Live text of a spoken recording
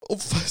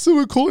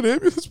Someone call an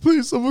ambulance,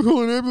 please. Someone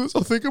call an ambulance.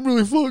 I think I'm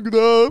really fucked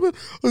up.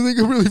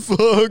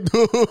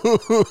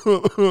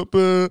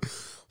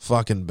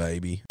 Fucking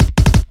baby.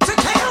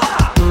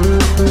 Tequila!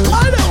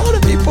 I don't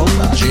want to be pulled.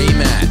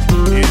 G-Mat.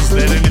 Is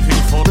there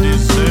anything for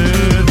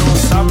dessert or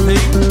something?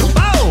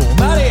 Oh,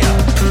 Mario!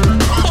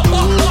 Oh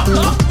my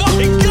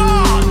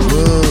god!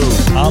 Whoa.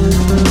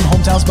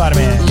 Hometown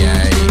Spider-Man.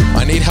 Yay.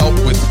 I need help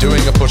with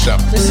doing a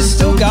push-up. This is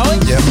still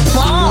going? Yep.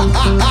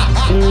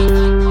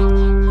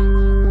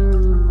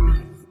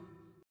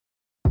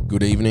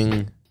 Good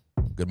evening.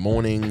 Good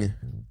morning.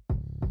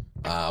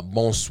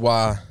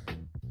 Bonsoir.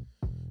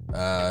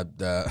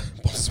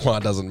 Bonsoir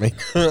doesn't mean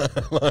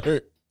hello.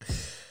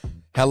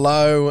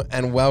 Hello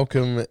and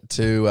welcome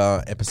to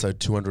episode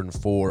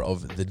 204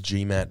 of the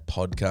GMAT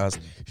podcast.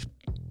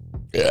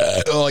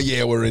 Oh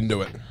yeah, we're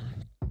into it.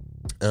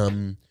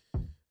 You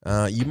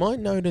might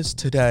notice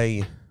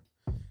today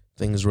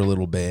things were a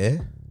little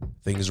bare.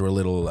 Things were a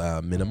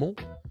little minimal.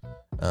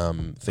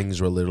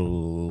 Things were a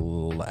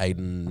little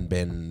Aiden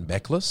Ben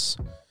Beckless.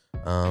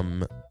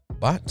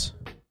 But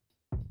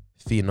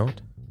fear not.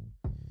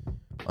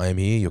 I am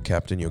here, your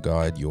captain, your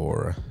guide,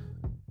 your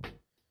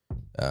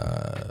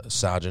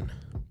sergeant,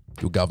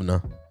 your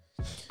governor,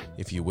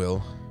 if you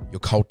will, your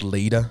cult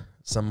leader,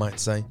 some might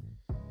say.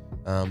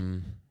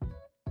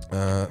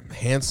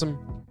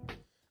 Handsome,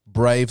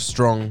 brave,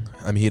 strong.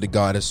 I'm here to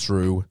guide us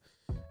through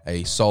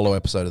a solo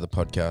episode of the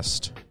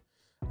podcast,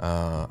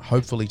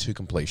 hopefully to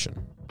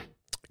completion.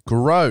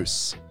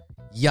 Gross.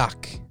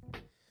 Yuck.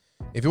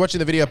 If you're watching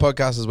the video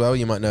podcast as well,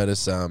 you might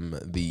notice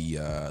the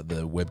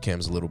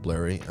webcam's a little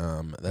blurry.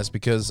 That's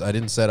because I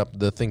didn't set up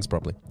the things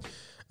properly.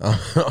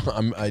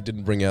 I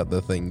didn't bring out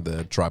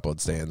the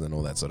tripod stands and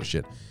all that sort of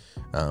shit.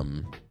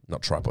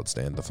 Not tripod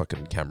stand, the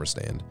fucking camera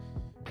stand.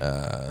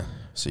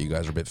 So you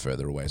guys are a bit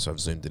further away, so I've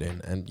zoomed it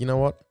in. And you know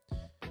what?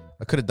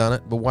 I could have done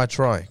it, but why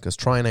try? Because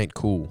trying ain't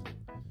cool.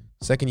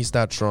 Second you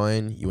start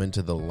trying, you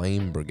enter the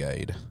lame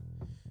brigade.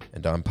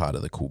 And I'm part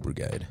of the cool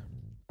brigade.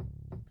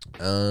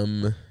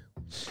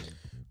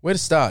 Where to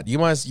start? You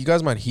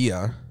guys might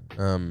hear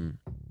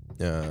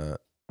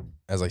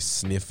as I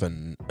sniff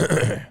and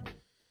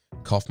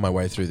cough my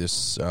way through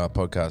this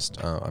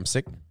podcast. I'm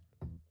sick.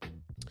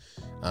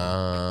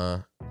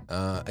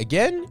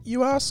 Again,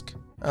 you ask?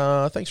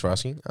 Thanks for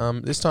asking.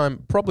 This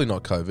time, probably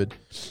not COVID.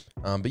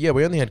 But yeah,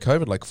 we only had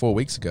COVID like 4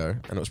 weeks ago,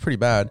 and it was pretty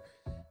bad.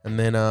 And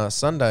then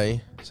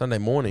Sunday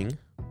morning,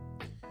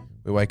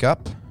 we wake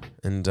up,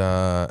 and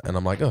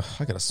I'm like, oh,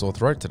 I got a sore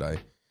throat today.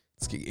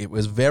 It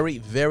was very,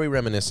 very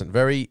reminiscent,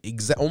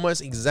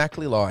 almost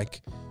exactly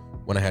like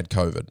when I had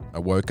COVID. I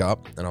woke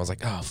up and I was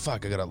like, oh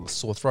fuck, I got a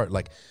sore throat.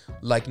 Like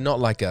not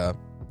like I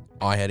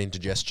had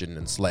indigestion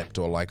and slept,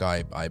 or like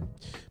I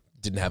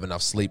didn't have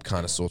enough sleep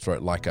kind of sore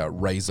throat, like a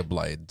razor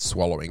blade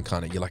swallowing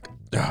kind of. You're like,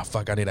 oh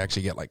fuck, I need to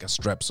actually get like a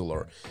Strepsil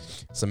or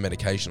some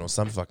medication or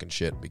some fucking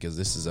shit, because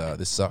this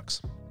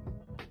sucks.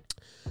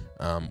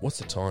 What's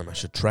the time? I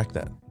should track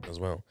that as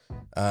well.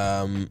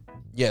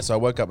 Yeah, so I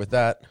woke up with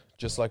that,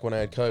 just like when I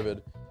had COVID.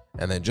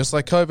 And then just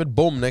like COVID,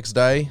 boom, next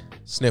day,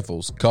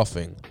 sniffles,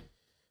 coughing,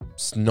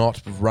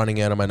 snot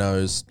running out of my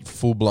nose,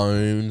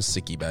 full-blown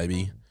sicky,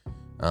 baby.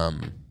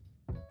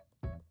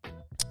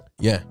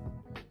 Yeah.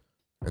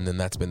 And then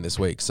that's been this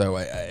week. So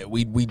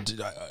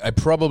I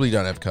probably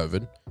don't have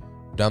COVID.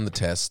 Done the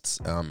tests,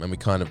 and we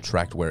kind of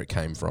tracked where it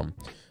came from.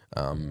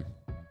 And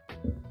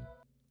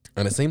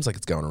it seems like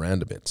it's going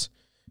around a bit.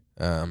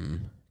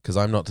 Because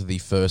I'm not the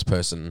first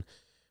person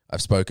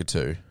I've spoken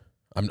to.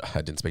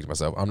 I didn't speak to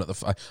myself.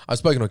 I've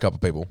spoken to a couple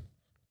of people,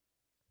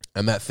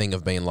 and that thing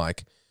of being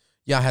like,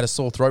 yeah, I had a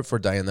sore throat for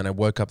a day, and then I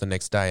woke up the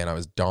next day and I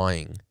was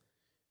dying,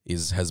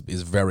 is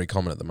very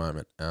common at the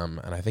moment. And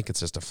I think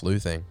it's just a flu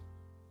thing.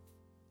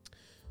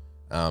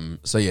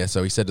 So he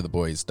said to the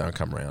boys, don't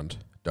come around,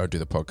 don't do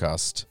the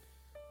podcast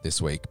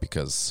this week,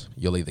 because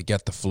you'll either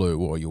get the flu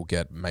or you'll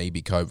get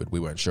maybe COVID. We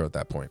weren't sure at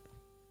that point.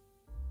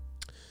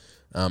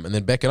 And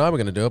then Beck and I were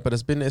going to do it, but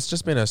it's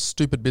just been a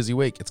stupid busy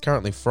week. It's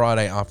currently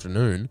Friday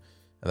afternoon,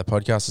 and the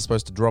podcast is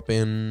supposed to drop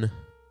in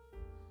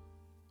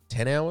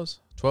 10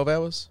 hours? 12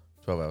 hours?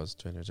 12 hours.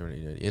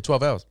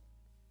 12 hours.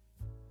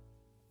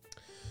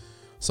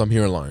 So I'm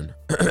here alone.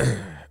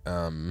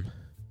 And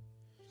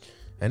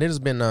it has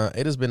been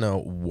a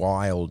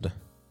wild,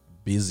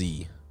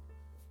 busy,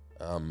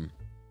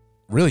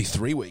 really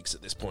 3 weeks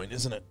at this point,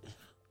 isn't it?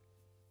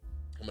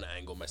 I'm going to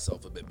angle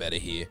myself a bit better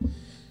here.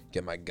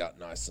 Get my gut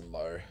nice and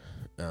low.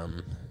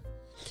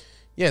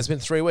 Yeah, it's been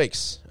 3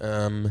 weeks.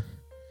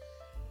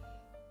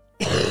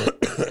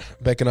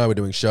 Beck and I were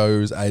doing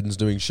shows. Aiden's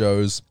doing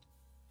shows.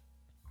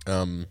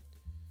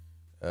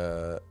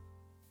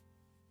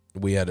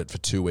 We had it for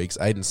 2 weeks.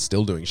 Aiden's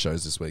still doing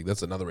shows this week.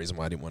 That's another reason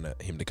why I didn't want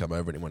him to come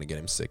over. I didn't want to get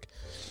him sick.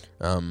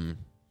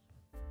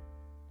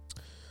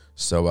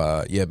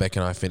 So Beck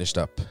and I finished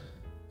up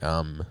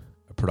a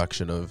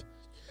production of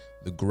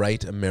The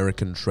Great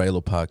American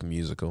Trailer Park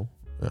Musical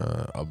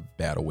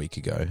about a week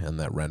ago, and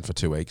that ran for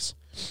 2 weeks.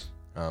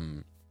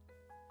 And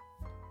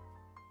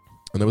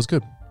it was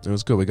good. It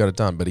was good. We got it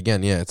done. But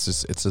again, yeah, it's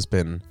just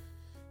been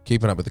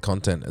keeping up with the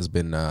content has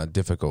been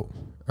difficult.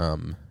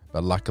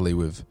 But luckily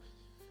we've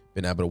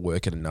been able to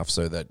work it enough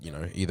so that, you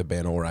know, either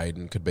Ben or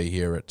Aiden could be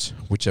here at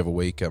whichever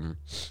week.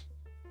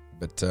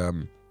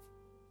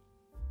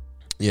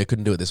 Yeah,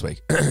 couldn't do it this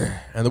week.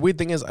 And the weird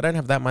thing is I don't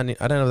have that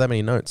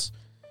many notes.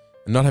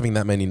 And not having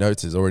that many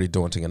notes is already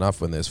daunting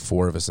enough when there's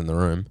 4 of us in the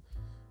room.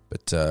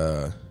 But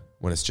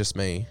when it's just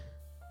me,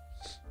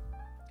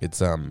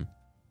 it's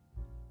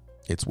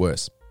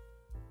worse.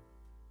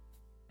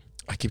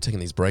 I keep taking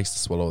these breaks to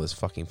swallow all this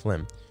fucking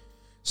phlegm.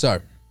 So,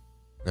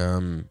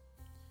 a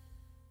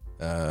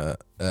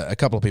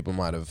couple of people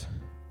might have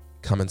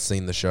come and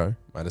seen the show,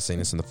 might have seen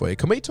us in the foyer.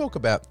 Can we talk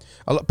about,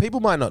 a lot people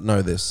might not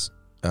know this,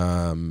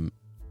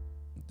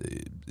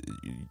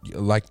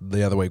 like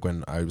the other week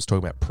when I was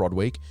talking about Prod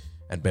Week,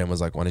 and Ben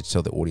was like, why don't you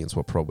tell the audience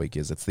what Prod Week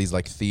is? It's these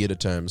like theatre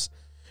terms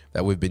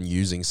that we've been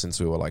using since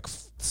we were like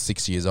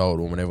 6 years old,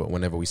 or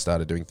whenever we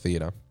started doing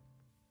theatre,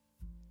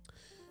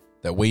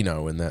 that we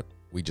know and that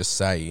we just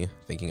say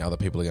thinking other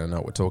people are going to know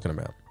what we're talking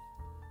about.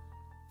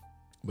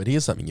 But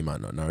here's something you might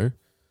not know,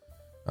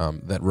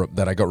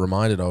 that I got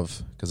reminded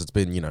of, because it's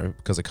been, you know,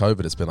 because of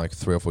COVID, it's been like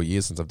 3 or 4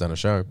 years since I've done a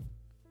show.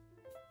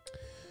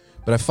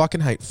 But I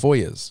fucking hate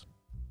foyers.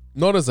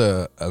 Not as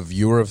a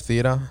viewer of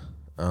theatre,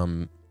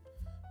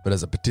 but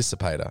as a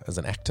participator, as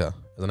an actor,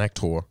 as an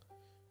actor.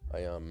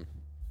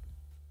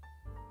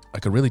 I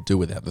could really do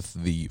without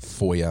the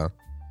foyer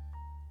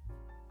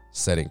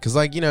setting. Because,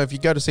 like, you know, if you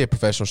go to see a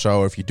professional show,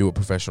 or if you do a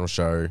professional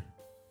show,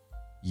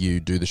 you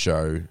do the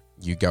show,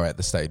 you go out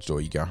the stage door,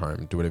 you go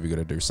home, do whatever you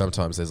got to do.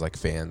 Sometimes there's like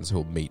fans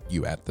who'll meet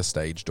you at the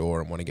stage door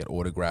and want to get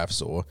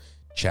autographs or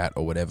chat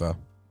or whatever.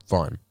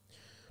 Fine.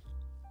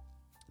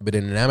 But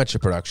in an amateur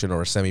production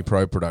or a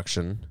semi-pro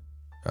production,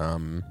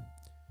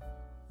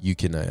 you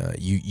can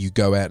you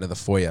go out into the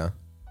foyer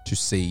to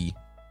see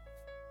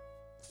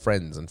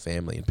friends and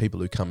family and people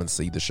who come and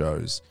see the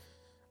shows.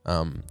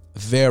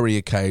 Very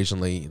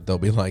occasionally there'll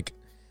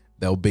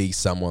be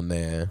someone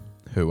there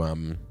who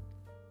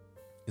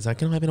is like,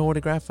 can I have an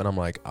autograph? And I'm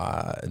like,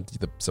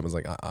 someone's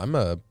like, I'm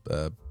a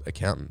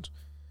accountant.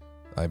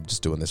 I'm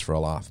just doing this for a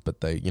laugh.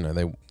 But they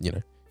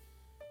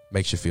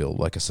makes you feel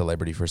like a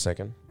celebrity for a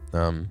second.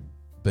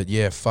 But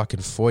yeah,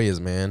 fucking foyers,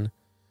 man,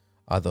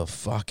 are the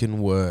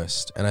fucking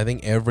worst. And I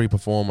think every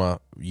performer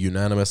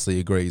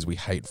unanimously agrees we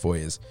hate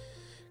foyers.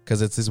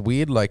 Because it's this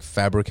weird, like,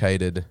 not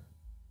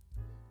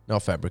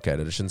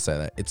fabricated, I shouldn't say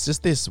that. It's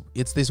just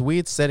this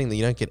weird setting that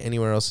you don't get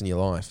anywhere else in your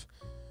life,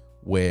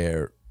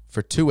 where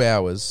for 2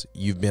 hours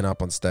you've been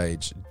up on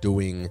stage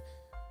doing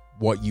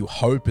what you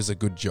hope is a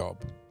good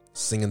job.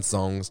 Singing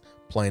songs,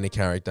 playing a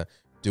character,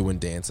 doing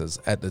dances.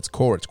 At its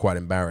core, it's quite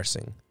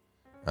embarrassing.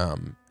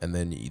 And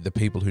then the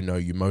people who know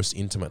you most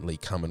intimately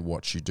come and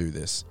watch you do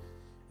this.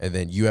 And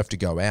then you have to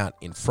go out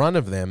in front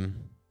of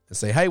them and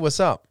say, hey, what's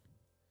up?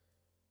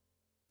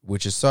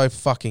 Which is so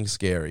fucking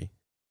scary.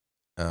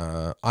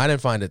 I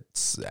don't find it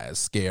as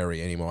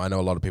scary anymore. I know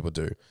a lot of people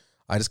do.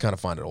 I just kind of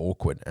find it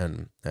awkward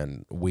and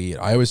weird.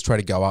 I always try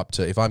to go up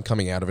to, if I'm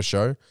coming out of a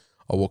show,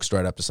 I'll walk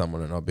straight up to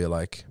someone and I'll be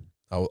like,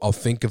 I'll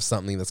think of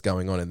something that's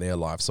going on in their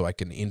life so I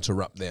can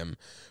interrupt them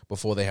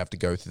before they have to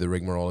go through the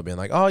rigmarole of being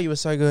like, oh, you were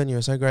so good and you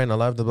were so great and I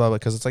loved the blah, blah.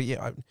 Because it's like,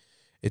 yeah,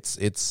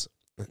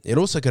 it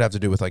also could have to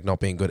do with like not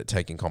being good at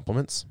taking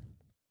compliments.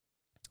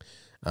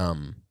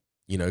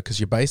 Because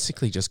you're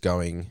basically just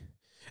going,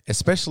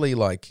 especially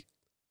like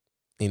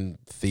in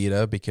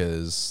theatre,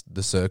 because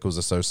the circles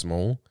are so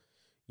small.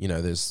 You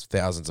know, there's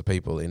thousands of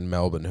people in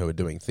Melbourne who are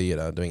doing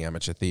theatre, doing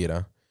amateur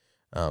theatre.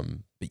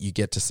 But you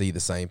get to see the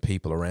same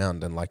people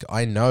around. And like,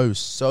 I know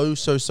so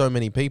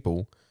many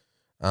people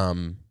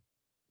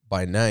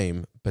by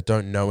name, but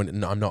don't know,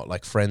 and I'm not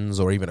like friends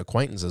or even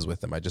acquaintances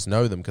with them. I just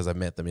know them because I've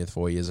met them in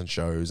 4 years and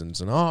shows and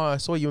said, oh, I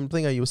saw you in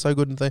Blingo, you were so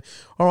good in thing.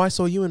 Oh, I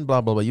saw you in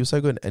blah, blah, blah, you were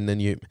so good. And then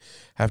you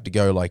have to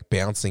go like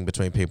bouncing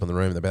between people in the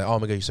room. They're like, oh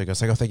my God, you're so good.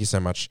 It's like, oh, thank you so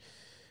much.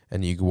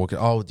 And you walk,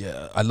 oh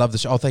yeah, I love the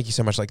show. Oh, thank you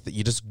so much. Like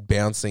you're just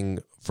bouncing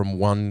from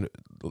one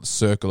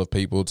circle of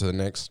people to the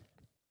next.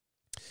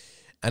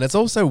 And it's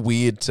also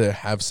weird to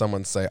have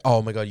someone say,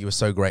 oh my God, you were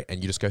so great.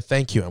 And you just go,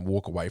 thank you, and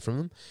walk away from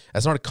them.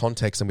 That's not a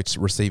context in which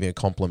receiving a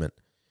compliment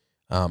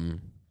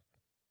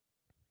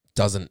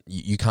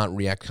you can't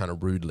react kind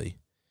of rudely.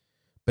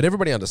 But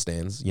everybody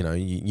understands,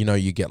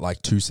 you get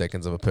like 2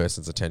 seconds of a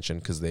person's attention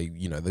because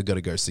they've got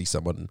to go see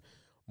someone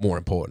more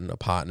important, a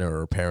partner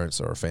or a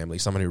parents or a family,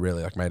 someone who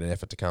really like made an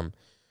effort to come.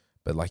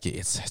 But like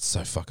it's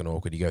so fucking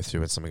awkward. You go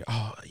through and something,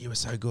 oh, you were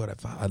so good.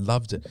 I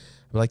loved it.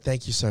 I'm like,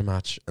 thank you so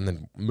much. And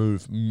then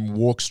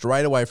walk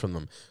straight away from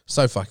them.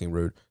 So fucking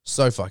rude.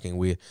 So fucking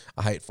weird.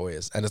 I hate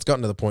foyers. And it's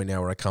gotten to the point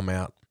now where I come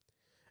out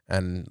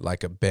and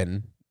like a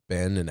Ben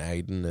and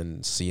Aiden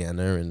and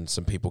Sienna and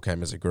some people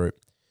came as a group.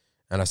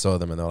 And I saw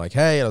them and they're like,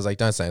 hey. And I was like,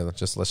 don't say anything.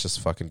 Let's just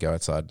fucking go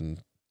outside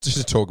and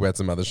just talk about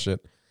some other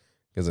shit.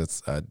 Because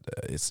it's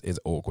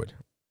awkward.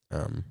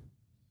 And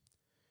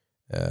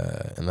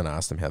then I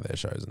asked them how their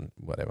shows and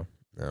whatever.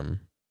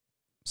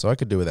 So I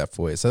could do with that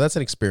for you. So that's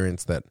an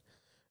experience that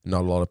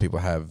not a lot of people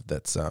have.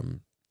 That's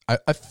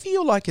I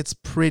feel like it's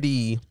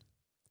pretty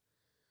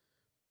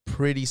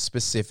pretty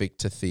specific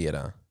to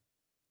theater.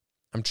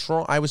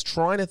 I was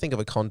trying to think of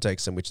a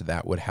context in which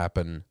that would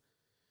happen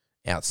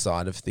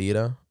outside of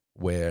theater,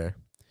 where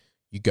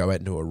you go out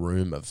into a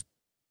room of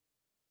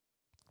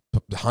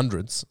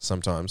hundreds,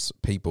 sometimes,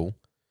 people.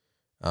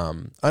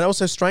 And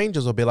also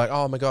strangers will be like,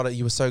 oh my God,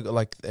 you were so good,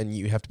 like, and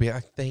you have to be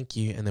like, thank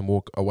you, and then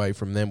walk away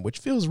from them, which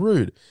feels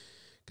rude.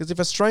 Because if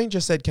a stranger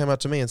came up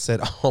to me and said,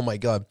 oh my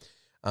God,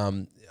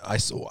 I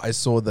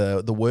saw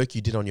the work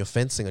you did on your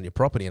fencing on your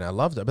property and I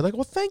loved it, I'd be like,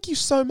 well, thank you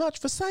so much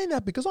for saying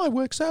that because I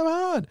worked so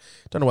hard.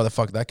 Don't know why the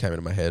fuck that came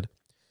into my head.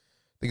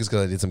 I think it's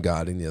because I did some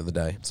gardening the other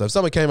day. So if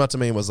someone came up to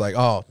me and was like,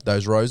 oh,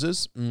 those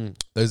roses,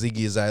 those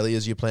Iggy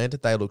Azaleas you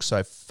planted, they look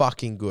so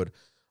fucking good.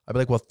 I'd be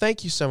like, well,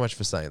 thank you so much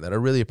for saying that. I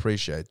really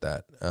appreciate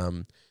that.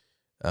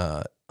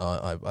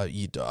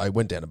 I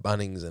went down to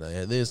Bunnings and I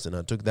had this and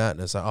I took that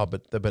and I said, oh,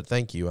 but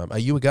thank you. Are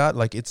you a guy?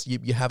 Like, it's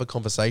you have a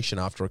conversation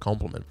after a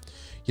compliment.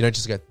 You don't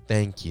just go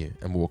thank you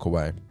and walk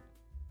away.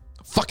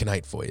 I fucking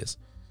hate foyers.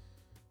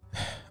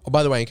 Oh,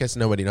 by the way, in case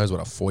nobody knows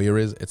what a foyer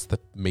is, it's the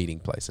meeting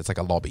place. It's like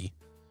a lobby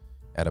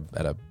at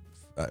a.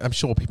 I'm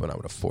sure people know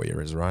what a foyer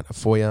is, right? A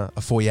foyer.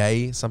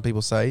 Some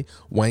people say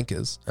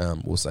wankers.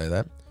 Will say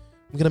that.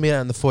 I'm gonna meet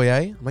out in the foyer.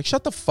 I'm like,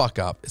 shut the fuck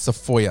up. It's a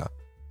foyer.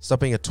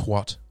 Stop being a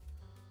twat.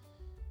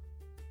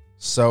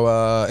 So,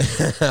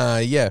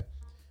 yeah.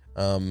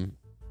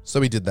 So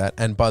we did that.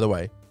 And by the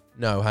way,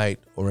 no hate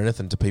or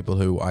anything to people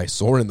who I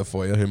saw in the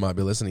foyer who might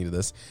be listening to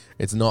this.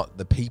 It's not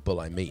the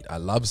people I meet. I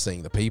love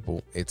seeing the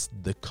people. It's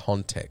the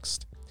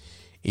context.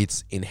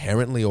 It's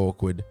inherently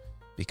awkward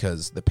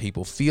because the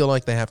people feel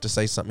like they have to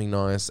say something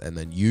nice, and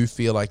then you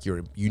feel like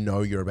you're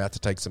about to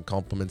take some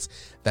compliments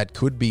that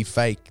could be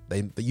fake.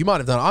 I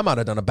might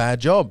have done a bad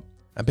job,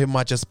 and people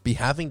might just be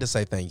having to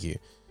say thank you.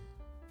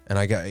 And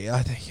I go,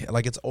 I think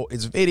like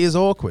it is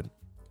awkward.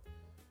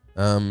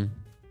 But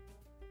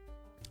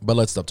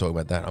let's stop talking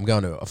about that. I'm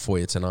going to a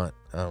foyer tonight.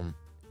 And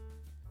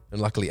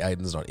luckily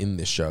Aiden's not in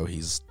this show.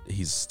 He's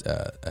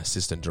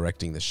assistant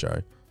directing the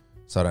show.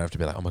 So I don't have to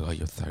be like, oh my God,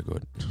 you're so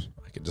good.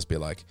 I can just be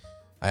like,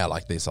 hey, I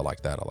like this, I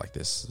like that, I like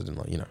this.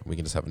 We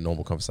can just have a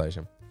normal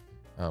conversation.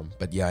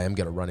 But yeah, I am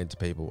going to run into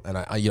people. And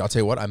I'll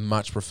tell you what, I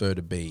much prefer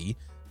to be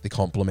the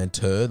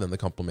complimenteur than the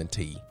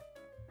complimentee.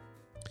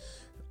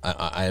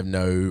 I have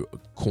no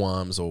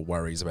qualms or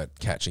worries about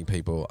catching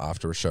people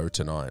after a show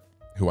tonight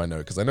who I know,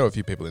 because I know a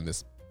few people in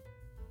this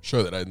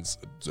show that Aiden's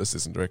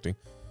assistant directing.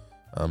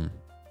 And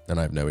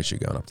I have no issue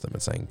going up to them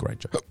and saying great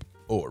job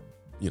or,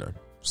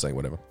 saying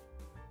whatever.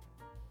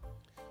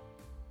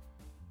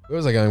 Where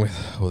was I going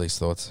with all these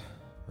thoughts?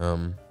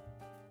 Oh,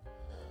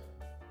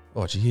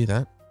 did you hear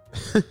that?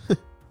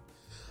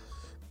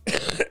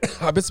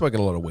 I've been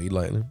smoking a lot of weed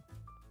lately.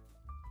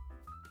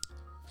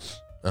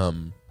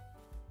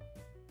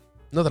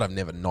 Not that I've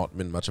never not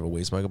been much of a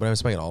weed smoker, but I was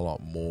smoking a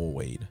lot more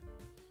weed.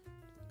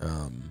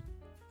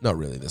 Not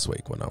really this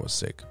week when I was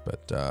sick,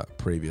 but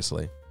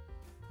previously.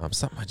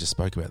 Something I just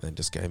spoke about then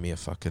just gave me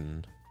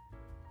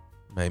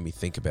made me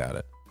think about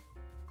it.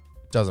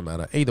 Doesn't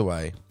matter. Either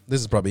way,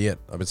 this is probably it.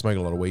 I've been smoking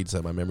a lot of weed,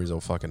 so my memory's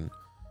all fucking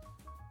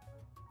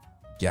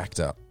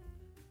gacked up.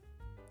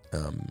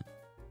 And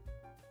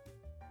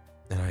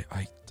I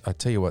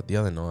tell you what, the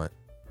other night,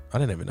 I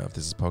don't even know if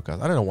this is a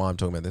podcast. I don't know why I'm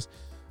talking about this.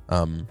 I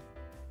don't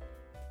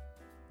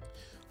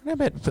know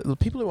about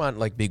people who aren't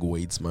like big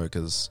weed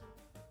smokers.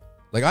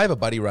 Like I have a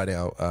buddy right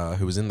now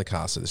who was in the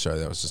cast of the show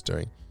that I was just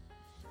doing,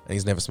 and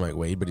he's never smoked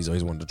weed, but he's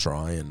always wanted to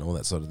try and all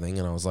that sort of thing.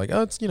 And I was like,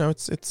 oh,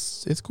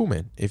 it's cool,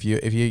 man. If you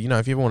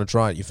ever want to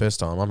try it your first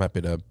time, I'm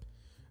happy to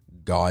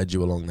guide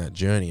you along that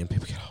journey. And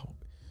people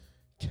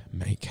go,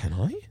 mate, can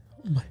I?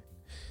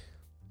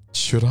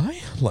 Should I?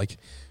 Like,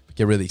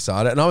 get really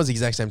excited. And I was the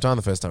exact same time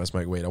the first time I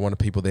smoked weed. I wanted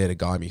people there to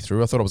guide me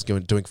through. I thought I was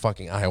doing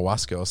fucking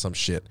ayahuasca or some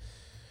shit,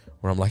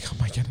 where I'm like,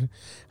 am I gonna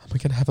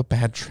have a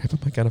bad trip? Am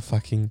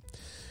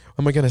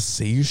I gonna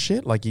see you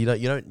shit? Like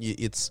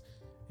it's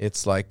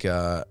like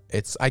I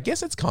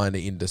guess it's kind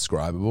of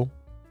indescribable.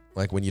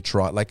 Like when you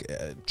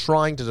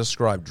trying to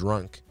describe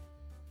drunk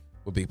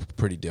would be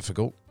pretty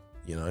difficult.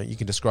 You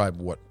can describe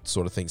what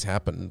sort of things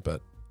happen,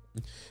 but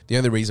the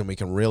only reason we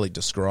can really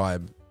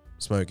describe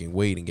smoking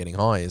weed and getting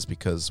high is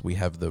because we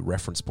have the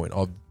reference point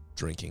of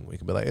drinking. We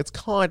can be like, it's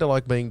kind of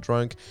like being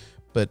drunk,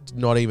 but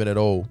not even at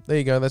all. There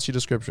you go. That's your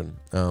description.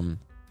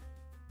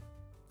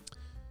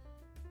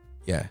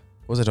 Yeah.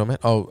 What was I talking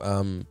about?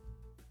 Oh,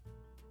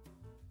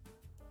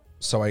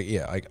 so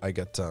I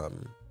got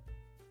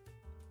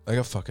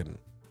fucking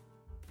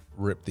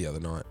ripped the other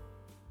night.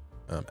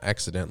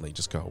 Accidentally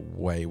just got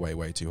way, way,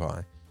 way too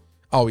high.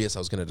 Oh yes, I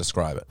was going to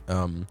describe it.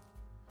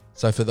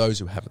 So for those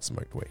who haven't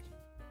smoked weed,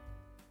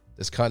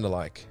 it's kind of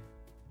like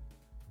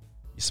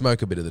you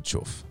smoke a bit of the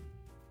chuff,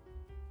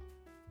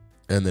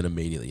 and then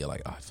immediately you're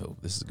like, oh, I feel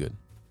this is good.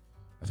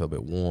 I feel a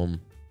bit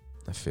warm.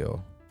 I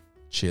feel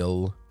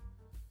chill.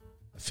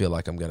 I feel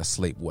like I'm going to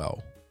sleep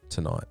well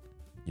tonight.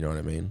 You know what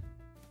I mean?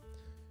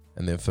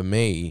 And then for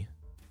me,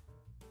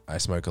 I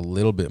smoke a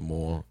little bit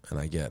more and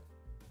I get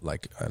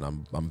like, and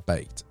I'm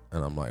baked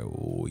and I'm like,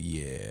 oh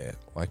yeah.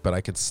 Like, but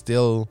I could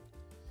still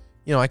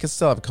you know, I can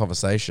still have a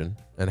conversation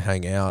and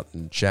hang out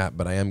and chat,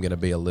 but I am going to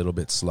be a little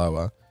bit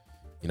slower.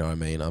 You know what I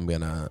mean? I'm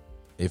going to,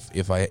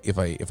 if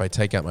I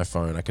take out my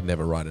phone, I could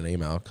never write an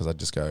email because I'd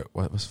just go,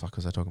 what the fuck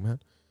was I talking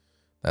about?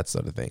 That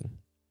sort of thing.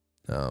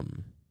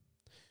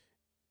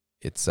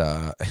 It's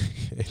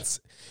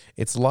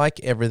it's like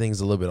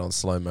everything's a little bit on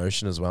slow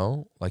motion as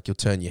well. Like you'll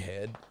turn your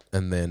head,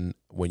 and then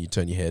when you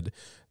turn your head,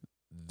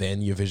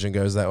 then your vision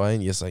goes that way,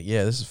 and you're just like,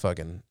 yeah, this is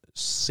fucking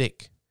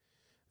sick.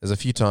 There's a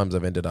few times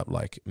I've ended up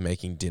like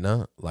making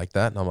dinner like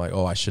that, and I'm like,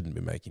 oh, I shouldn't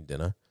be making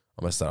dinner.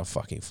 I'm gonna start a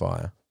fucking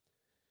fire.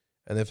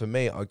 And then for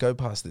me, I go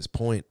past this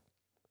point,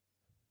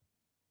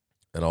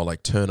 and I'll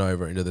like turn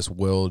over into this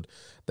world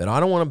that I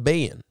don't want to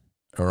be in.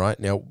 All right,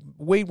 now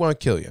weed won't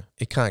kill you.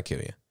 It can't kill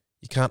you.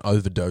 You can't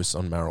overdose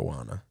on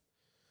marijuana.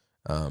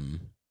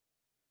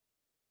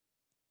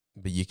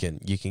 But you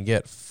can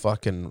get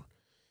fucking.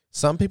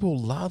 Some people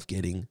love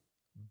getting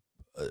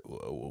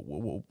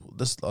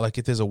this, like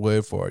if there's a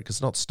word for it, because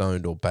it's not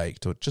stoned or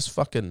baked or just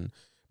fucking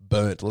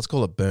burnt. Let's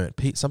call it burnt.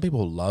 Some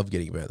people love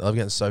getting burnt. They love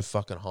getting so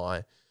fucking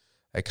high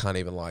they can't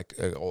even like,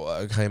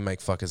 or can't even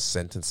make fucking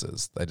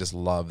sentences. They just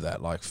love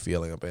that like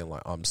feeling of being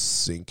like, I'm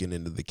sinking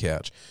into the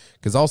couch.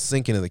 Because I'll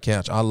sink into the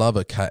couch. I love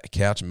a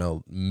couch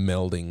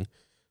melding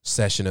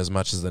session as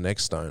much as the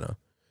next stoner.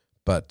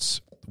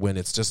 But when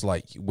it's just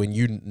like when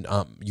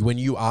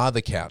you are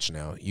the couch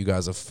now, you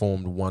guys have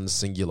formed one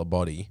singular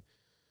body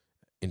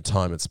in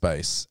time and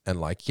space, and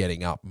like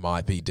getting up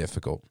might be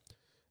difficult.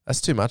 That's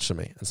too much for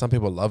me. And some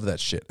people love that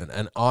shit.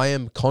 And I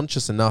am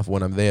conscious enough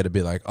when I'm there to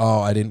be like,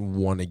 oh, I didn't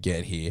want to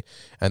get here.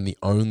 And the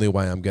only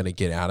way I'm going to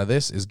get out of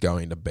this is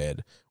going to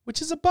bed,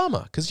 which is a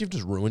bummer because you've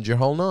just ruined your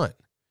whole night.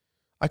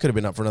 I could have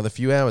been up for another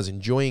few hours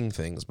enjoying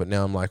things, but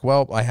now I'm like,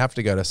 well, I have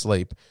to go to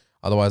sleep.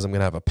 Otherwise, I'm going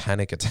to have a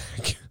panic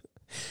attack.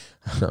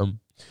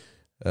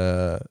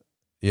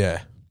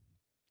 Yeah.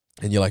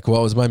 And you're like,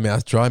 well, is my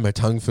mouth dry? My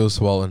tongue feels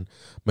swollen.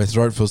 My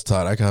throat feels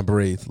tight. I can't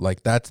breathe.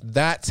 Like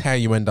that's how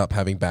you end up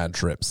having bad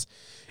trips.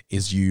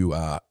 Is you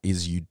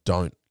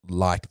don't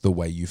like the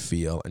way you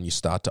feel and you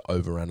start to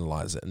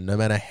overanalyze it. And no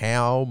matter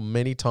how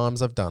many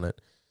times I've done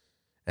it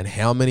and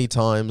how many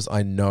times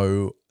I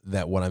know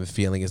that what I'm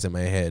feeling is in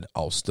my head,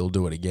 I'll still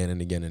do it again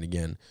and again and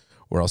again.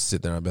 Where I'll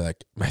sit there and I'll be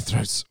like, my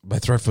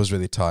throat feels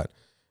really tight.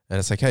 And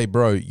it's like, hey,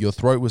 bro, your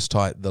throat was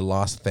tight the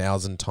last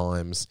 1,000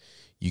 times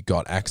you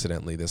got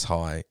accidentally this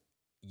high.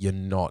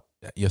 Your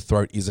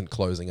throat isn't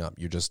closing up.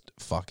 You're just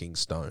fucking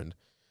stoned.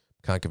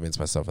 Can't convince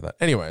myself of that.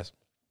 Anyways.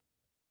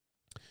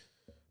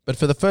 But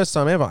for the first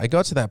time ever, I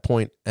got to that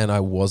point and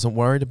I wasn't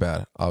worried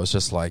about it. I was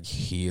just like,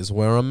 here's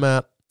where I'm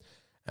at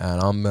and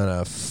I'm going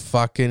to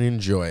fucking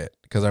enjoy it.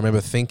 Because I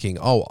remember thinking,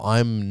 oh,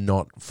 I'm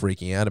not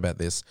freaking out about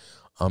this.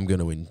 I'm going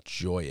to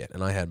enjoy it.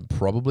 And I had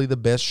probably the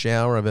best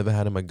shower I've ever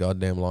had in my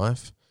goddamn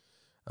life.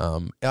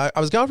 I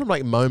was going from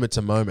like moment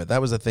to moment.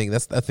 That was the thing.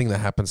 That's the thing that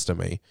happens to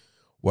me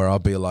where I'll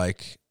be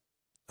like,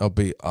 I'll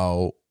be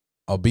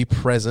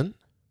present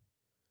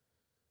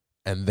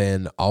and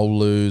then I'll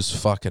lose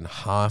fucking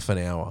half an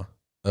hour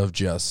of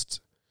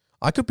just,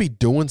 I could be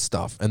doing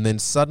stuff and then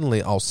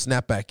suddenly I'll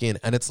snap back in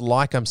and it's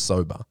like I'm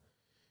sober.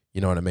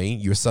 You know what I mean?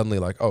 You're suddenly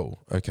like, oh,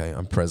 okay,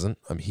 I'm present.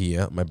 I'm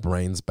here. My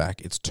brain's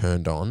back. It's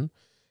turned on.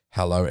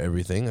 Hello,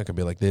 everything. I could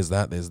be like, there's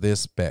that, there's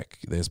this, Beck,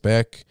 there's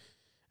Beck.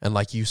 And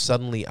like you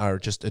suddenly are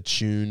just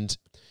attuned.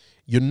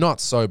 You're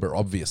not sober,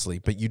 obviously,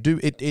 but you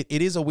do, it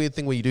is a weird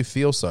thing where you do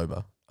feel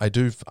sober. I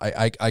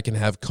can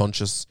have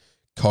conscious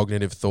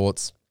cognitive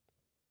thoughts,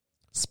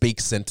 speak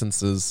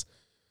sentences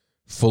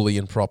fully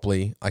and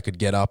properly. I could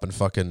get up and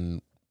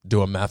fucking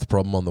do a math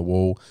problem on the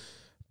wall,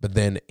 but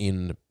then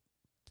in,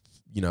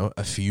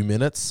 a few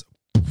minutes,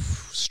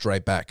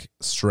 straight back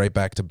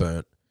to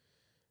burnt.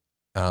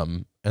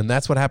 And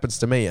that's what happens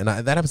to me. And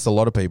that happens to a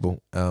lot of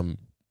people. And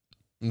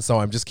so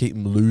I'm just keep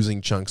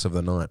losing chunks of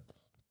the night.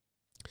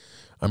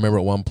 I remember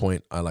at one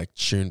point I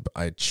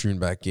tuned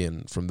back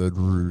in from the,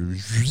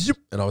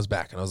 and I was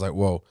back and I was like,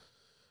 whoa.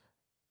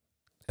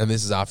 And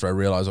this is after I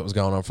realized what was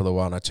going on for a little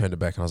while and I turned it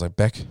back and I was like,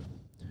 Beck,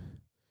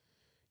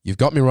 you've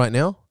got me right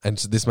now. And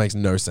this makes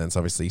no sense,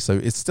 obviously. So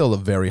it's still a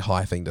very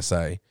high thing to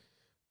say.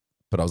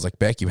 But I was like,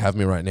 Beck, you have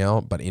me right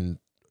now. But in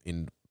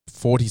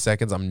 40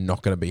 seconds, I'm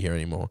not going to be here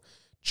anymore.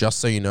 Just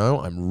so you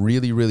know, I'm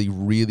really, really,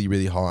 really,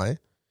 really high.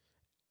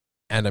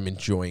 And I'm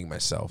enjoying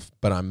myself.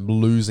 But I'm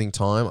losing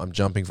time. I'm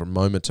jumping from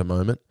moment to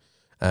moment.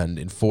 And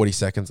in 40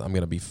 seconds, I'm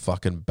going to be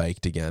fucking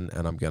baked again.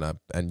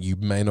 And you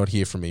may not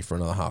hear from me for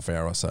another half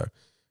hour or so.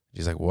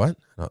 She's like, what?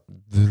 And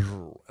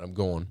I'm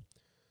gone.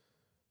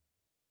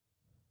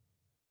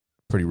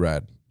 Pretty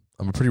rad.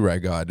 I'm a pretty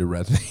rad guy. I do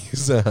rad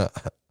things. So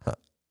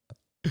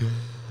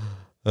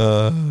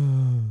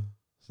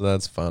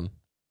that's fun.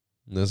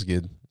 That's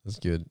good. That's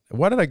good.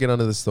 Why did I get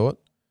onto this thought?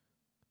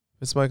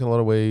 Been smoking a lot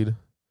of weed.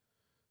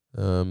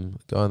 Guy in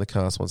the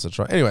cast wants to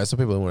try. Anyway, some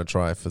people who want to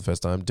try it for the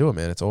first time, do it,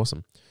 man. It's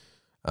awesome.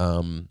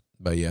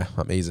 But yeah,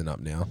 I'm easing up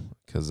now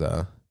because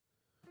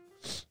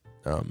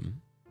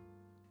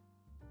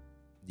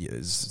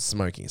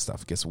smoking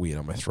stuff gets weird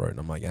on my throat, and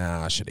I'm like,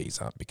 I should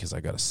ease up because I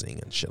got to sing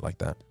and shit like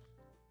that.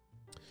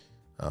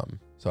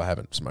 So I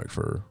haven't smoked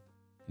for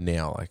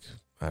now, like,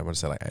 I want to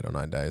say like 8 or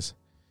 9 days.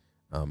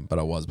 But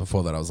I was,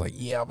 before that, I was like,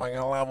 yeah, I'm fucking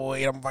love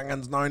weed, I'm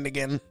fucking stoned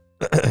again.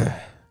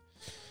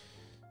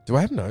 Do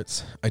I have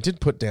notes? I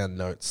did put down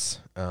notes.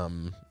 I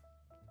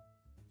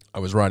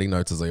was writing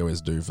notes as I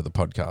always do for the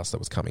podcast that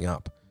was coming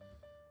up.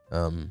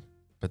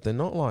 But they're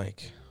not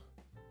like...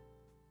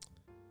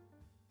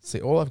 See,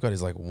 all I've got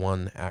is like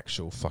one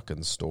actual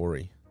fucking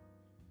story.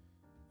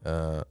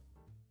 I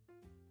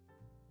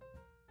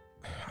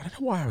don't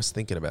know why I was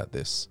thinking about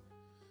this.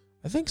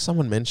 I think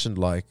someone mentioned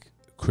like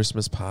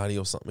Christmas party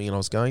or something, and I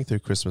was going through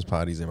Christmas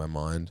parties in my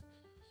mind.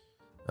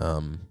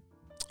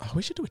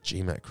 We should do a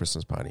GMAT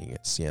Christmas party and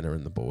get Sienna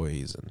and the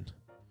boys, and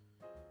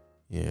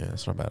yeah,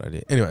 that's not a bad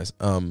idea. Anyways,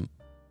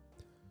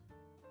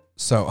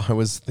 so I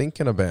was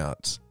thinking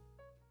about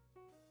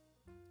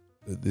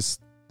this.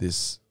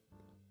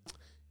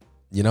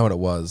 You know what it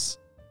was?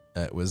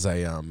 It was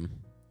a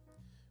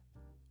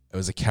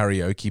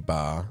karaoke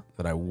bar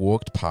that I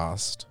walked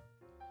past,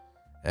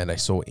 and I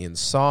saw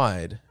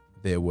inside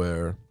there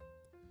were.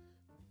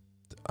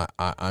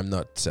 I'm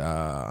not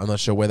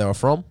sure where they were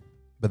from,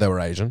 but they were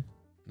Asian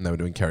and they were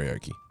doing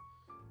karaoke,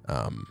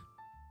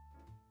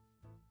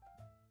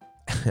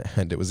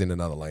 and it was in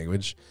another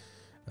language,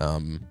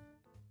 and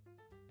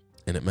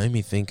it made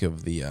me think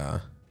of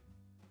the.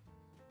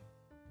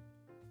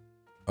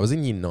 I was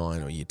in year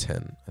 9 or year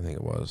 10, I think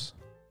it was.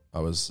 I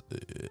was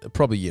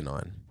probably year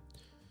 9.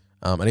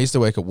 And I used to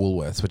work at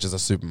Woolworths, which is a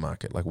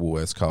supermarket, like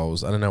Woolworths,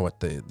 Coles. I don't know what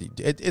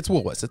it's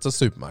Woolworths. It's a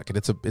supermarket.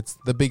 It's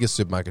the biggest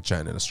supermarket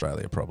chain in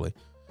Australia, probably,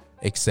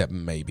 except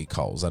maybe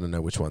Coles. I don't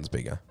know which one's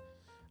bigger.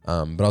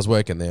 But I was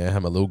working there. I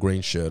had my little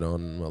green shirt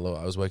on.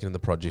 I was working in the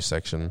produce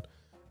section.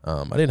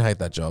 I didn't hate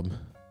that job.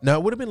 No,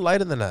 it would have been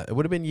later than that. It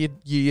would have been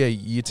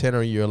year 10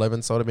 or year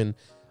 11. So I'd have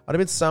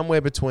been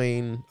somewhere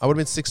between. I would have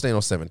been 16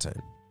 or 17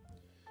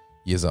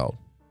 years old.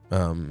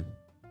 And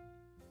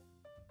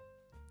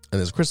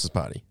there's a Christmas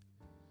party.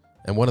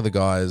 And one of the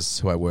guys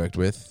who I worked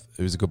with,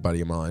 who's a good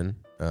buddy of mine,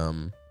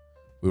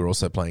 we were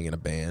also playing in a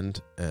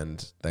band,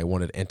 and they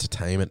wanted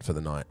entertainment for the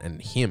night. And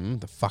him,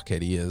 the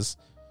fuckhead he is,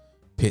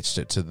 pitched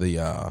it to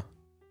the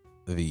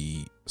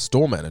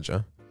store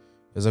manager.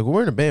 He was like, well,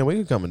 we're in a band, we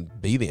can come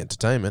and be the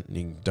entertainment, and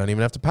you don't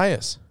even have to pay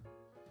us.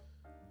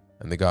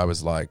 And the guy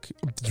was like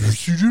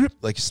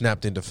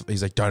snapped into,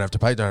 he's like, don't have to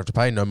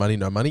pay, no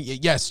money.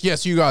 Yes,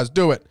 you guys,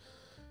 do it.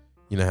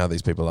 You know how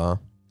these people are.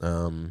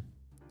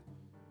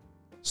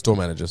 Store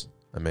managers,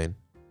 I mean.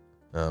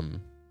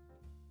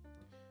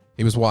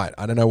 He was white.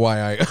 I don't know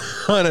why I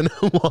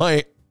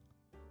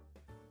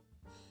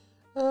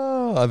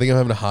think I'm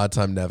having a hard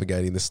time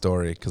navigating this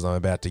story because I'm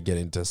about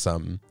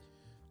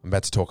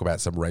to talk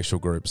about some racial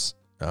groups.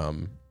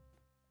 And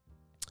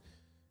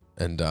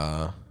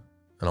I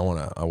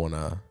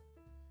wanna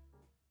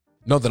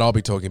not that I'll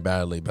be talking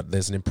badly, but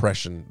there's an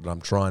impression that I'm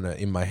trying to,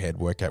 in my head,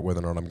 work out whether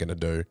or not I'm going to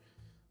do.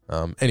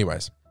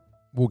 Anyways,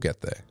 we'll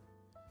get there.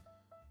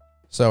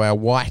 So our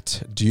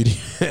white duty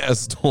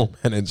as store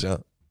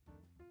manager,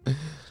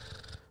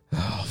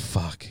 oh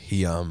fuck,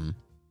 he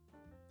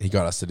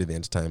got us to do the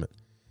entertainment.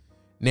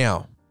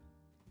 Now,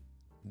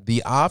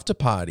 the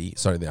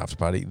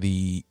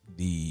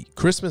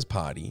Christmas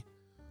party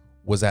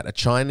was at a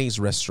Chinese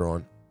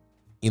restaurant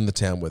in the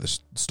town where the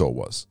store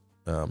was.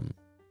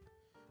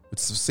 It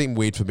seemed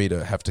weird for me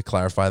to have to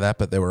clarify that,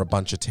 but there were a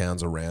bunch of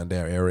towns around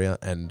our area,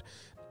 and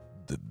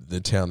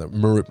the town that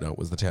Marupna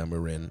was the town we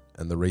were in,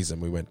 and the reason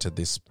we went to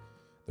this,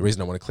 the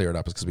reason I want to clear it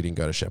up is because we didn't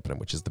go to Shepparton,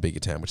 which is the bigger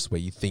town, which is where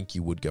you think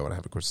you would go and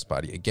have a Christmas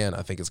party. Again,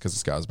 I think it's because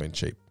this guy's been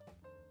cheap.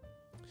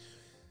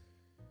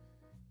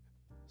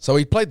 So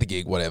we played the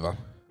gig, whatever.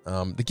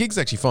 The gig's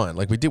actually fine.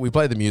 Like we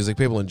played the music,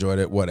 people enjoyed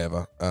it,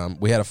 whatever.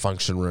 We had a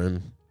function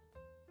room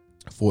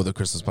for the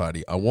Christmas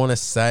party. I want to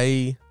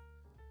say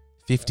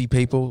 50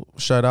 people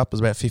showed up. It was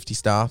about 50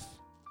 staff.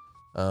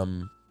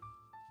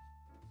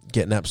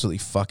 Getting absolutely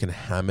fucking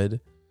hammered.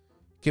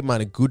 Keep in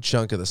mind, a good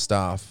chunk of the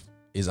staff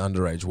is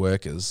underage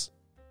workers,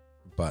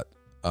 but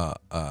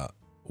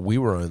we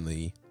were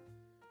only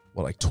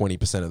like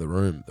 20% of the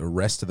room. The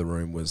rest of the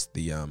room was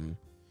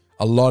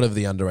a lot of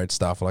the underage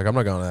staff were like, I'm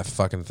not going to that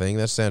fucking thing.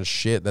 That sounds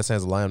shit. That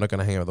sounds lame. I'm not going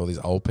to hang out with all these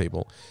old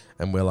people.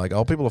 And we're like,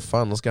 old people are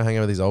fun. Let's go hang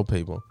out with these old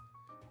people.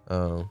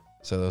 So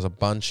there was a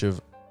bunch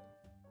of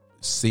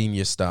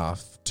senior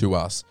staff to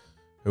us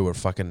who were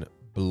fucking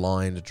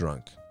blind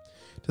drunk.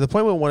 To the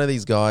point where one of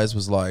these guys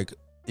was like,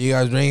 you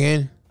guys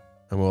drinking?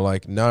 And we're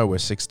like, no, we're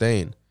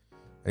 16. And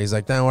he's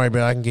like, don't worry,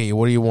 but I can get you.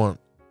 What do you want?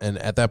 And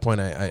at that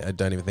point, I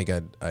don't even think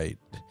I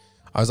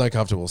was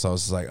uncomfortable. So I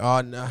was just like,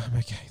 oh, no, I'm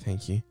okay,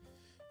 thank you.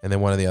 And then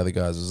one of the other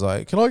guys was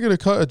like, can I get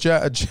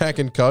a Jack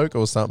and Coke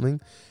or something?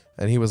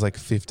 And he was like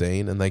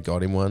 15, and they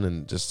got him one,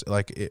 and just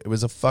like it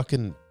was a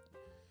fucking,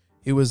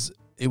 it was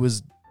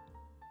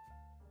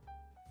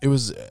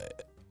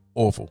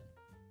awful.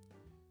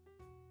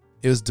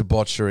 It was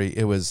debauchery.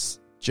 It was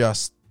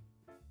just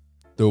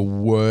the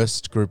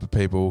worst group of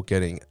people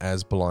getting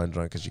as blind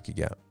drunk as you could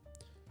get.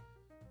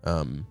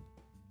 And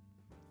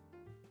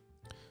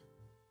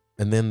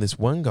then this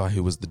one guy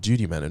who was the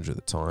duty manager at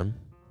the time,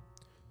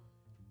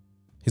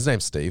 His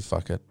name's Steve.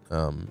 Fuck it.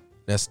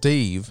 Now,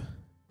 Steve,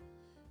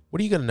 what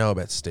are you going to know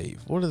about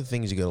Steve? What are the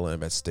things you got to learn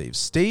about Steve?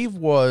 Steve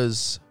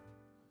was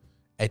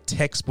a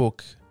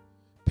textbook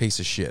piece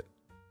of shit.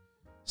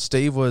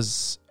 Steve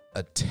was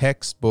a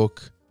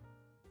textbook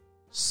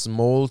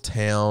small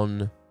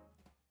town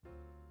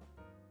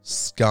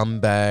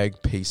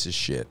scumbag piece of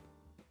shit.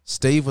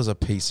 Steve was a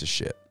piece of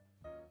shit.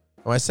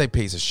 When I say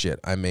piece of shit,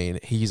 I mean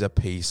he's a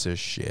piece of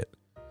shit.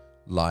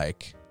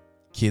 Like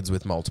kids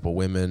with multiple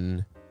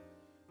women,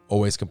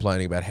 always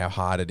complaining about how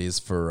hard it is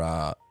for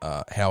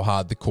how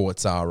hard the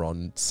courts are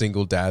on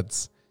single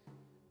dads,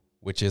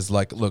 which is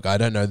like, look, I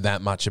don't know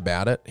that much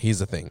about it. Here's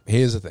the thing.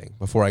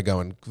 Before I go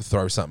and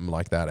throw something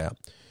like that out,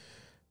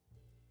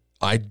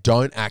 I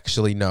don't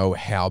actually know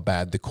how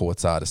bad the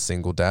courts are to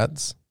single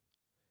dads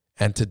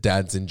and to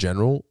dads in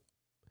general.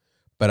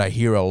 But I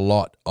hear a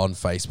lot on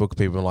Facebook,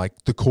 people are like,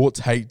 the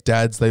courts hate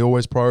dads. They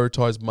always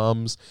prioritize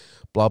mums,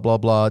 blah, blah,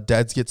 blah. Single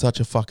dads get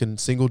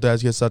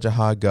such a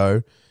hard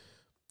go.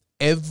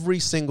 Every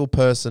single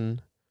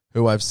person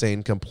who I've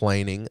seen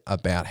complaining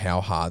about how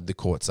hard the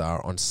courts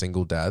are on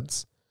single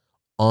dads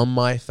on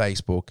my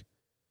Facebook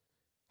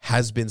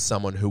has been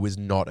someone who is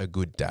not a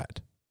good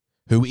dad,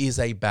 who is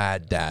a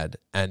bad dad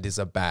and is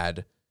a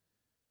bad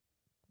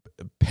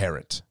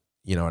parent.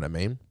 You know what I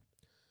mean?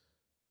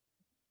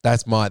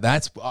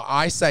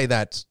 I say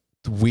that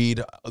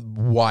weird,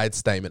 wide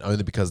statement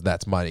only because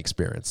that's my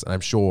experience. And I'm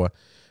sure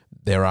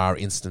there are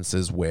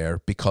instances where,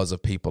 because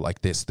of people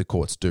like this, the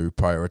courts do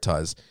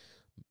prioritize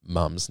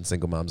mums and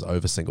single mums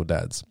over single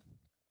dads.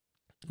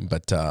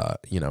 But,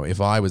 if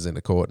I was in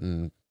a court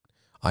and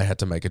I had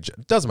to make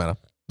doesn't matter.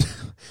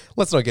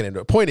 Let's not get into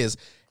it. Point is,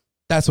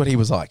 that's what he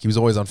was like. He was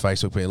always on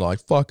Facebook being like,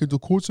 fucking the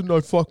courts are no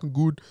fucking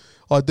good.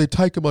 They're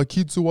taking my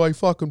kids away,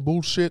 fucking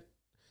bullshit.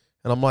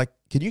 And I'm like,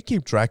 can you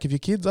keep track of your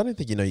kids? I don't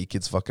think you know your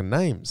kids' fucking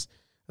names.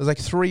 There's like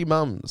 3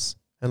 mums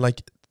and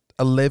like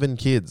 11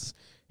 kids.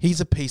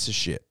 He's a piece of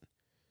shit.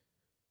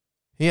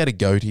 He had a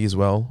goatee as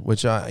well,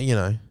 which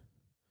textbook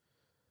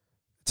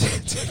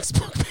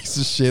piece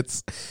of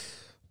shits.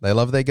 They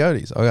love their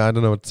goatees. Okay, I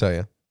don't know what to tell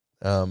you.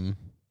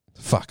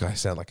 Fuck, I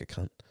sound like a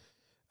cunt.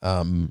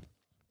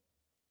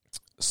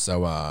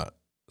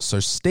 So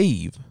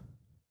Steve,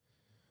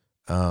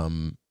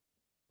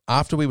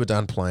 after we were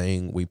done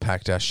playing, we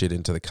packed our shit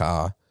into the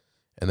car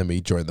and then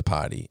we joined the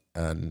party.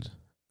 And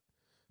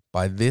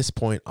by this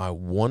point, I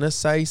want to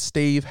say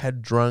Steve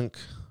had drunk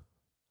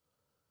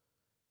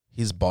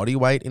his body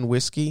weight in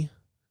whiskey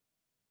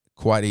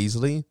quite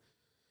easily.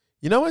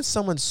 You know when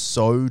someone's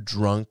so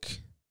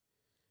drunk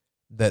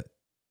that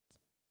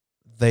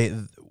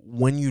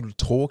when you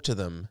talk to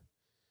them,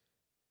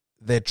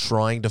 they're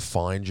trying to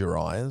find your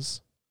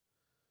eyes?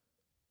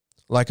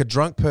 Like a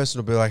drunk person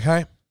will be like,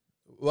 hey,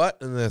 what?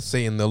 And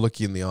they'll look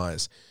you in the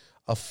eyes.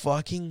 A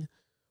fucking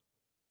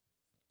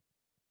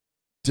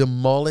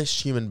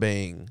demolished human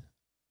being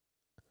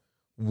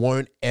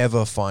won't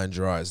ever find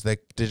your eyes. They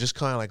just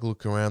kind of like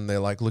look around.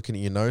 They're like looking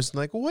at your nose and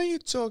like, what are you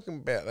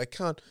talking about? They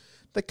can't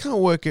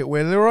work out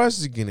where their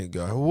eyes are gonna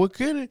go. We're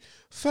gonna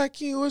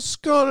fucking let's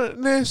go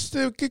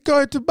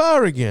to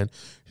bar again.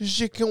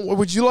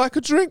 Would you like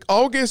a drink?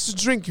 I'll get us a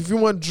drink. If you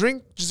want a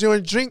drink,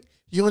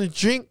 you want to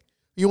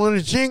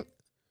drink.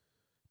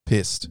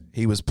 Pissed.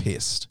 He was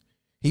pissed.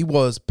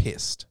 But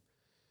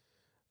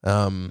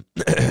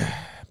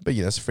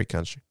yeah, that's a free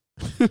country.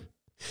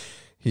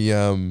 They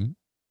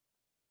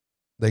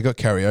got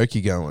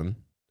karaoke going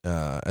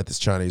at this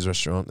Chinese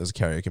restaurant. There's a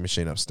karaoke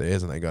machine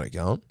upstairs and they got it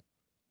going.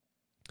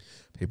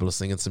 People are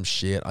singing some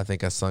shit. I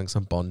think I sung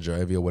some Bon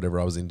Jovi or whatever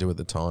I was into at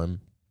the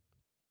time.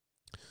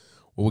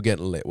 We were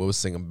getting lit. We were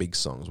singing big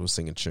songs. We were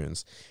singing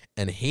tunes.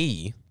 And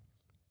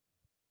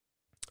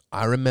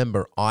I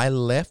remember I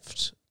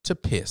left to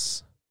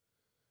piss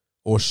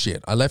or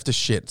shit. I left to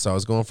shit, so I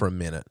was gone for a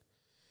minute.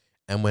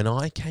 And when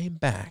I came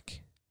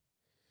back,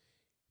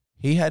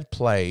 he had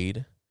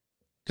played,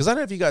 because I don't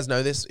know if you guys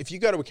know this, if you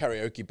go to a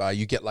karaoke bar,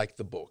 you get like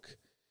the book.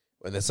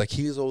 And it's like,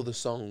 here's all the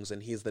songs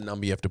and here's the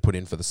number you have to put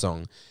in for the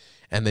song.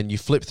 And then you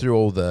flip through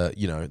all the,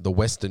 the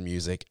Western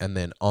music, and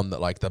then on the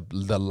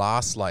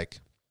last, like,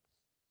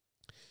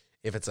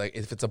 if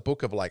it's a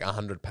book of like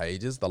 100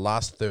 pages, the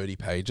last 30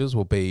 pages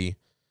will be,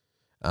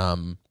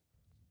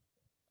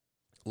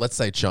 let's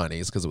say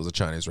Chinese, because it was a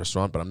Chinese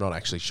restaurant, but I'm not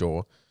actually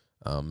sure,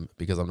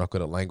 because I'm not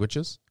good at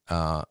languages.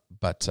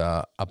 But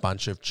a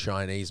bunch of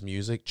Chinese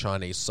music,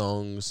 Chinese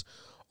songs,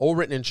 all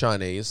written in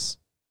Chinese,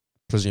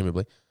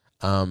 presumably,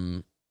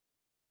 all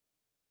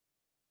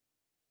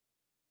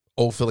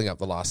filling up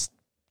the last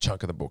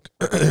chunk of the book.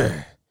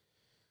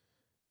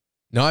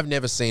 Now, I've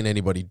never seen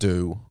anybody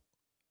do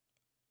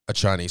a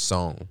Chinese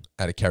song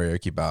at a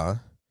karaoke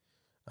bar,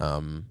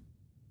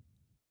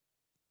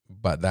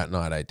 but that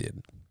night I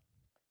did.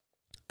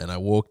 And I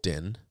walked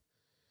in,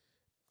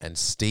 and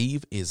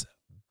Steve is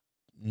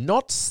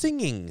not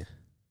singing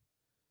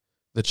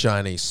the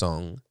Chinese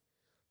song.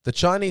 The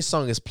Chinese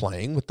song is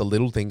playing with the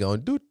little thing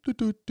going do do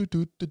do do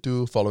do do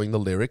do, following the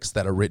lyrics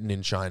that are written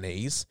in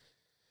Chinese,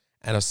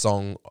 and a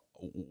song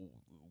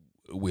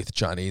with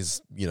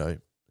Chinese,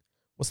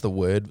 what's the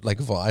word? Like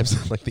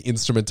vibes, like the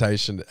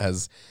instrumentation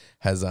has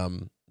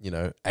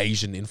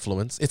Asian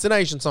influence. It's an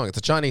Asian song. It's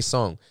a Chinese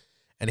song.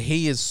 And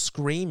he is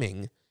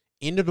screaming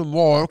into the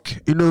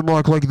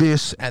mic like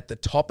this at the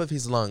top of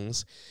his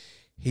lungs.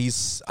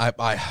 I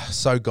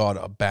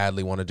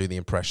badly want to do the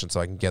impression so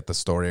I can get the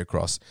story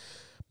across,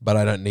 but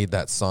I don't need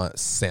that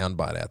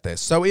soundbite out there.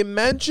 So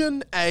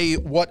imagine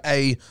what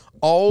a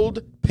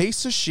old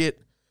piece of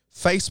shit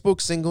Facebook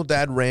single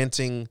dad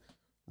ranting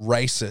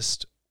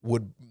racist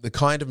the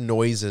kind of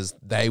noises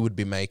they would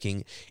be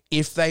making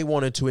if they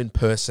wanted to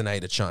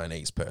impersonate a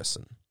Chinese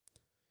person.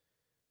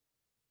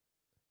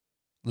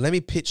 Let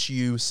me pitch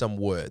you some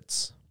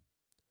words.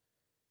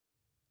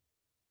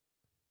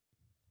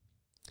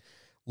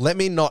 Let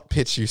me not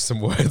pitch you some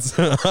words.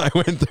 I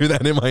went through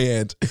that in my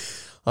head.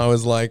 I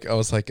was like,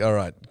 all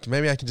right,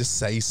 maybe I can just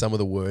say some of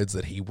the words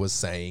that he was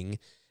saying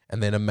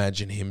and then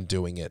imagine him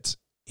doing it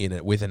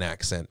with an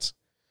accent.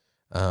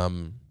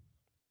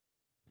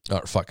 Oh,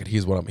 fuck it.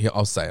 Here's what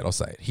I'll say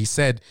it. He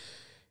said,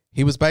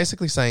 he was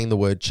basically saying the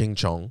word ching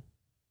chong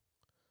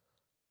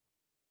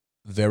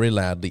very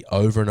loudly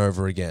over and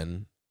over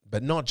again.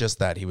 But not just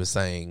that, he was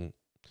saying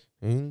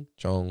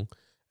chong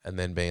and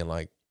then being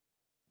like,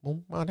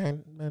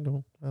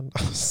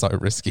 so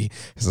risky.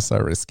 This is so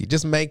risky.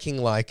 Just making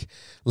like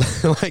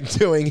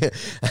doing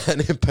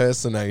an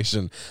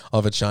impersonation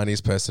of a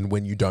Chinese person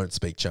when you don't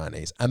speak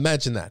Chinese.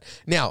 Imagine that.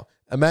 Now,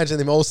 imagine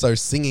them also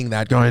singing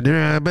that, going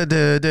I'm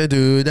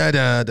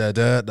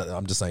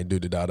just saying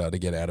do-da-da-da to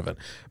get out of it.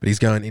 But he's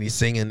going and he's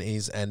singing,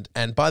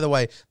 and by the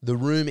way, the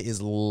room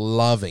is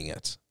loving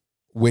it,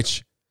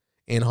 which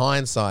in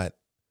hindsight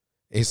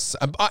is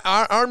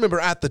I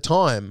remember at the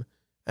time.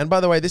 And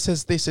by the way, this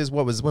is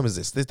when was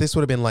this? This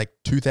would have been like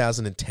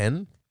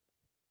 2010.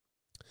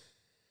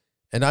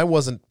 And I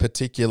wasn't a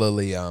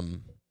particularly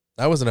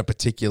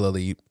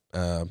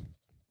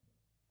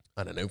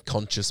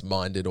conscious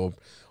minded or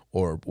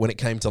when it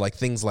came to like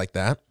things like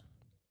that.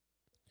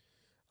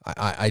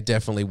 I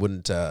definitely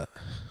wouldn't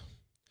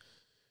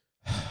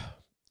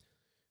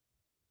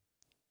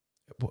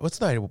what's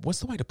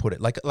the way to put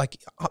it? Like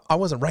I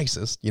wasn't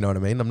racist, you know what I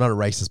mean? I'm not a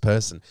racist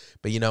person.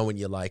 But you know when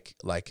you're like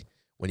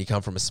when you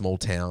come from a small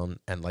town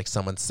and like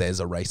someone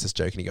says a racist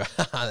joke and you go,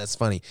 haha, that's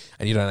funny.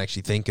 And you don't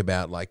actually think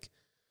about like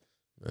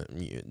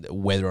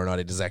whether or not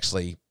it is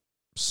actually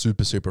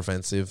super, super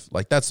offensive,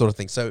 like that sort of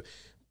thing. So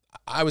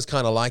I was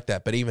kind of like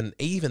that. But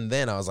even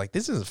then I was like,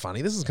 this isn't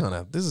funny. This is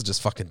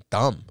just fucking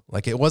dumb.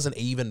 Like it wasn't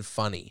even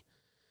funny.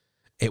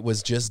 It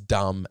was just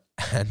dumb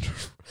and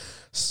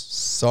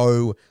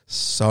so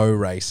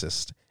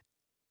racist.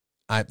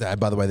 By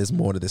the way, there's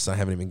more to this. I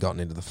haven't even gotten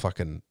into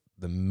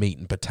the meat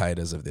and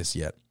potatoes of this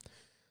yet.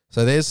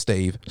 So there's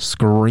Steve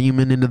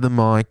screaming into the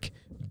mic,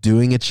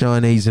 doing a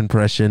Chinese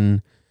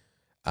impression,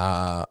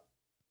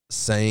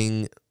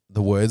 saying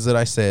the words that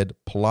I said,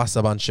 plus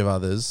a bunch of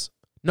others.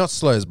 Not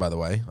slurs, by the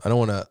way. I don't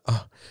want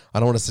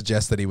to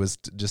suggest that he was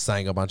just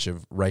saying a bunch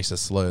of racist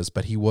slurs,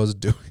 but he was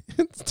doing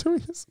this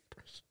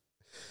impression.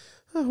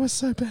 Oh, it was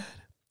so bad.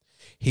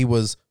 He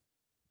was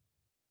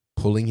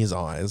pulling his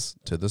eyes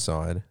to the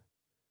side,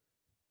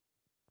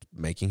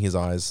 making his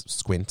eyes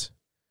squint.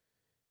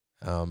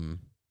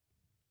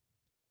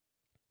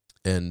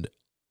 And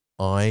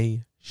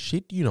I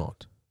shit you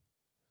not,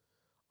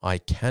 I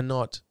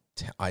cannot,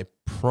 I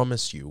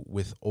promise you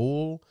with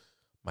all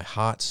my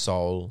heart,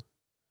 soul,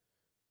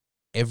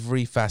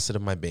 every facet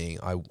of my being,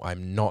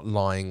 I'm not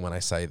lying when I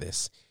say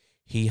this.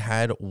 He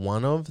had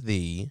one of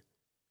the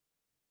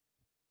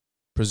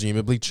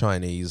presumably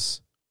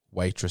Chinese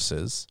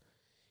waitresses.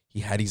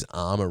 He had his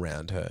arm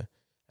around her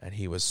and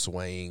he was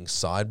swaying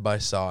side by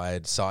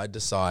side, side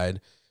to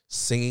side,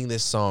 singing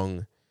this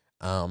song,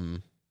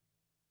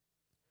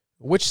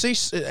 which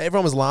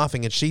everyone was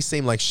laughing and she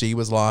seemed like she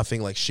was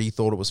laughing, like she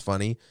thought it was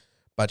funny.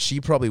 But she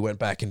probably went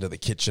back into the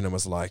kitchen and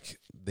was like,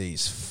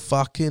 these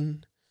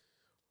fucking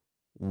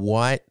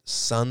white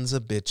sons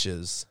of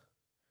bitches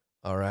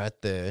are right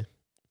there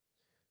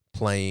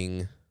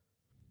playing,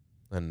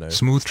 I don't know.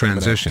 Smooth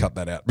transition. Cut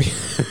that out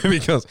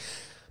because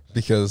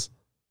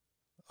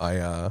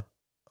I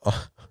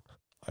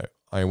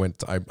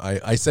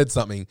said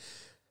something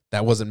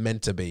that wasn't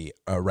meant to be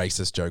a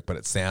racist joke, but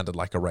it sounded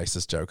like a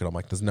racist joke. And I'm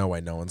like, there's no way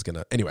no one's going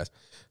to. Anyways,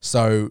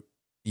 so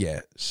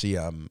yeah, she,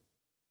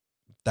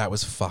 that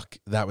was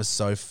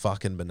so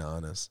fucking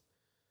bananas.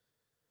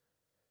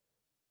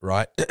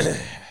 Right?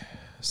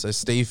 So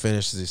Steve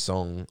finishes his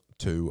song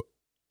to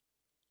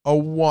a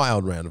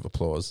wild round of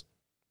applause.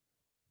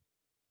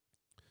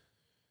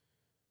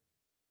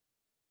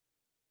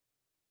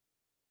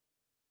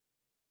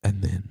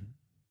 And then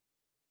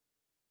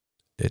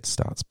it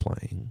starts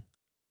playing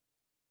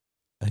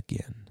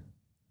again.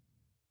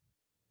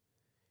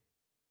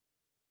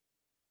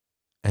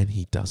 And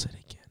he does it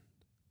again.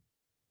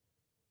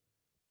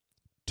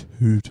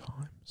 2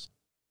 times.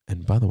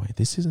 And by the way,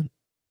 this isn't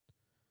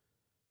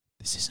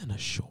a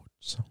short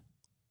song.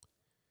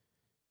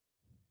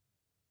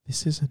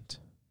 This isn't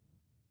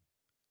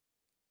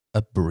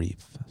a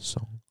brief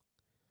song.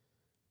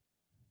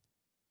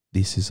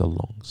 This is a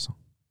long song.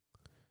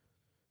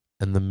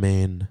 And the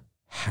man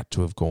had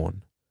to have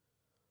gone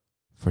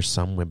for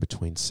somewhere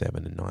between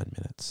 7 and 9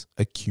 minutes,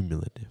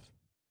 accumulative,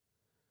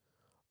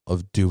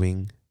 of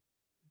doing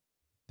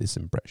this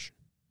impression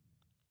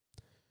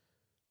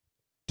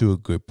to a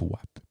group of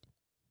white people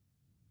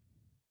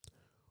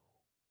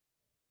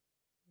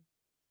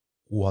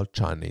while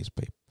Chinese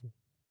people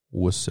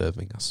were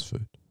serving us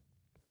food.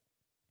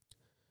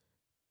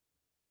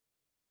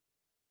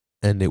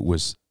 And it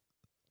was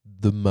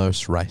the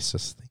most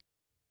racist thing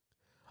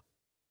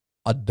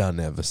I'd done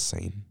ever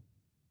seen.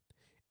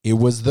 It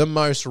was the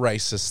most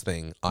racist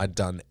thing I'd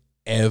done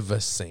ever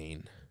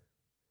seen.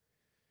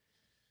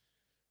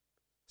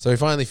 So he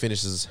finally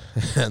finishes,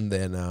 and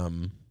then,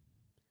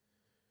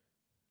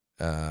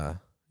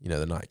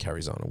 the night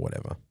carries on or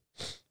whatever.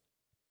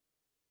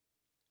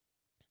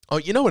 Oh,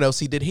 you know what else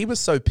he did? He was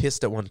so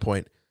pissed at one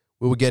point.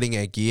 We were getting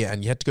our gear,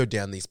 and you had to go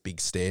down these big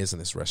stairs in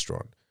this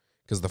restaurant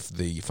because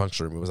the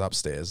function room was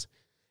upstairs.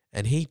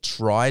 And he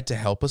tried to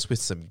help us with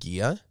some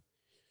gear,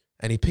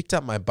 and he picked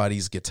up my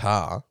buddy's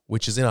guitar,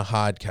 which is in a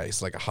hard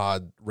case, like a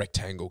hard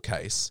rectangle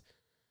case.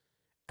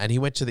 And he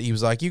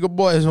was like, "You got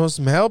boys want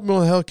some help? You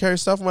want to help carry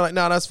stuff?" And we're like,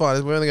 "No, that's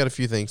fine. We only got a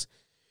few things."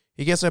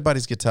 He gets my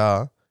buddy's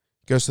guitar,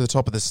 goes to the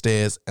top of the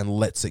stairs, and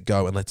lets it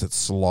go and lets it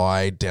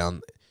slide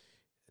down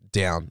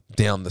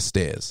the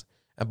stairs.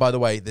 And by the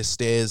way, the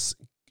stairs,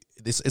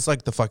 it's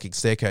like the fucking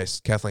staircase,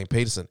 Kathleen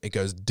Peterson. It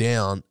goes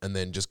down and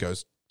then just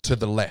goes to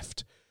the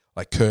left,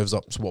 like curves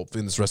up. Well,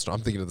 in this restaurant,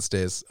 I'm thinking of the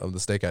stairs of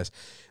the staircase.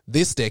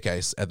 This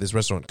staircase at this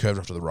restaurant curved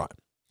off to the right.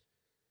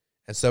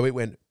 And so it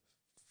went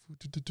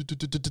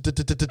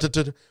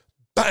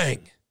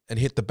bang and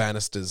hit the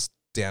banisters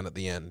down at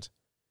the end.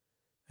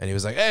 And he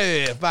was like,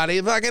 "Hey,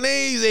 buddy, fucking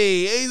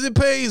easy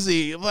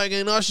peasy.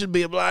 Fucking I should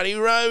be a bloody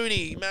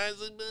roadie."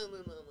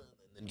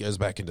 And goes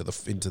back into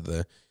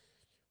the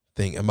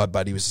thing. And my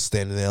buddy was just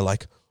standing there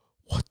like,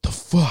 "What the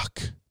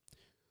fuck?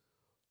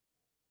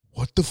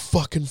 What the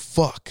fucking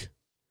fuck?"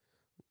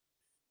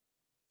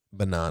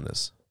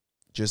 Bananas.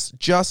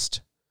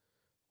 Just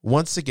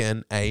once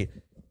again, a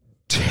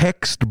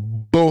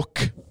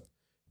textbook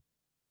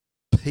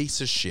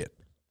piece of shit.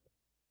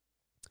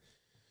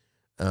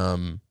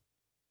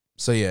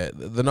 So yeah,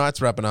 the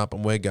night's wrapping up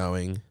and we're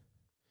going,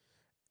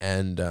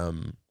 and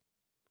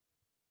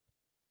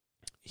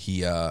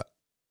he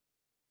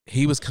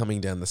was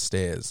coming down the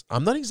stairs.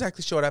 I'm not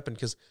exactly sure what happened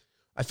because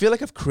I feel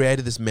like I've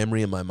created this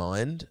memory in my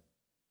mind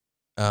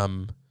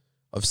of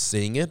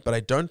seeing it, but I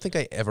don't think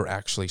I ever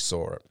actually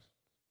saw it.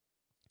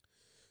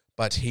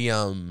 But he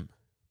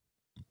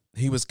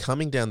was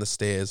coming down the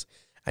stairs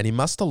and he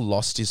must have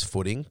lost his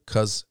footing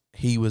because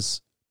he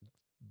was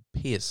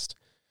pissed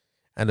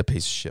and a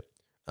piece of shit.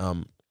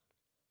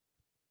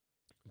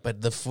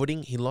 But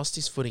he lost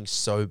his footing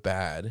so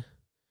bad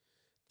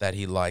that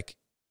he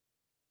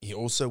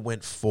also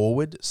went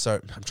forward. So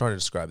I'm trying to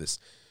describe this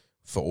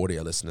for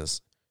audio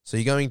listeners. So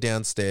you're going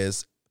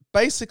downstairs.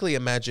 Basically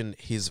imagine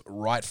his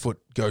right foot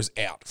goes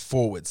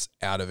forwards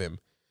out of him.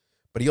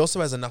 But he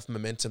also has enough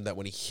momentum that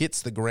when he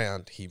hits the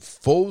ground, he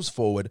falls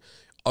forward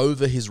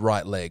over his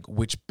right leg,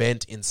 which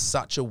bent in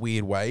such a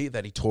weird way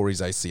that he tore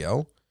his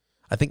ACL.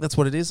 I think that's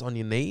what it is on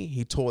your knee.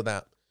 He tore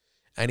that.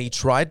 And he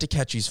tried to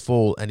catch his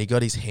fall and he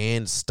got his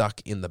hand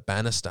stuck in the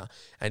banister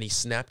and he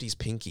snapped his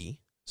pinky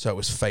so it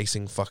was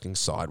facing fucking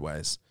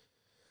sideways.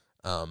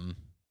 And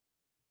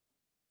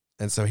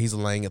so he's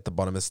laying at the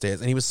bottom of the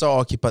stairs and he was so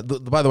occupied.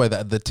 By the way,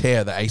 the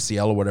tear, the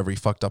ACL or whatever he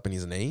fucked up in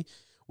his knee,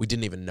 we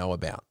didn't even know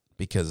about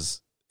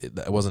because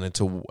it wasn't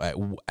until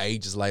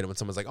ages later when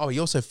someone's like, "Oh, he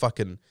also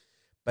fucking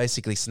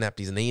basically snapped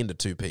his knee into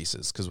two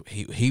pieces," because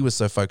he was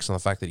so focused on the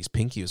fact that his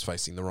pinky was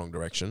facing the wrong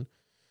direction.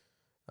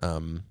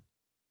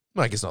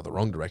 Well, I guess not the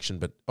wrong direction,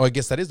 but I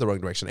guess that is the wrong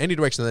direction. Any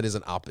direction that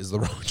isn't up is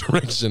the wrong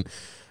direction.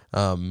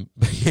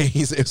 But yeah,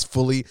 it was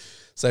fully.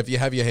 So if you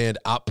have your hand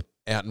up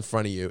out in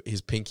front of you,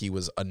 his pinky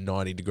was a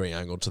 90-degree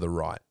angle to the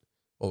right,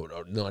 or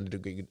a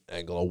 90-degree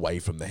angle away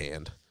from the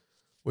hand,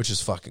 which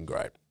is fucking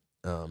great.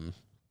 And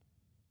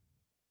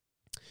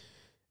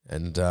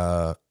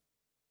then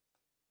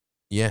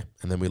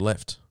we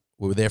left.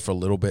 We were there for a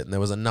little bit, and there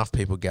was enough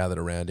people gathered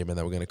around him, and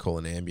they were going to call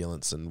an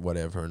ambulance and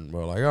whatever, and we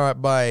were like, "All right,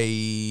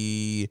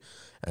 bye."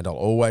 And I'll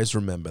always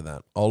remember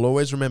that. I'll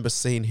always remember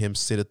seeing him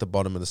sit at the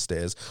bottom of the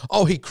stairs.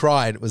 Oh, he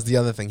cried. It was the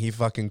other thing. He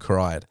fucking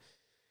cried.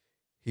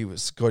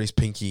 Got his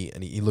pinky,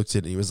 and he looked at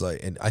it, and he was like,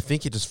 and I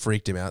think it just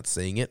freaked him out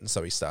seeing it, and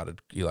so he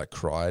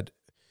cried.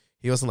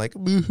 He wasn't like,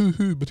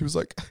 "Boo-hoo-hoo," but he was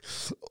like,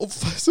 "Oh,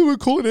 someone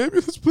call an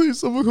ambulance, please.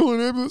 Someone call an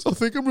ambulance. I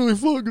think I'm really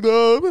fucked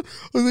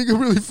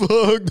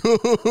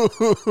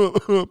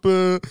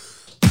up.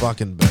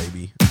 Fucking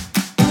baby.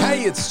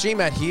 Hey, it's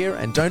GMAT here,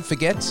 and don't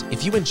forget,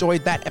 if you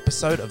enjoyed that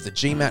episode of the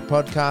GMAT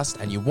podcast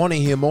and you want to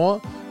hear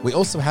more, we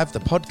also have the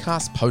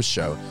podcast post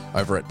show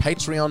over at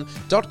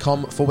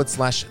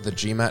patreon.com/the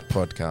GMAT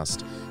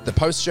podcast. The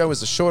post show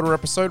is a shorter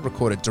episode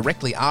recorded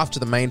directly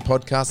after the main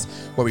podcast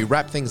where we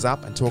wrap things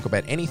up and talk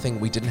about anything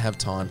we didn't have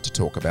time to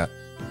talk about.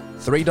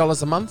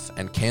 $3 a month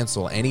and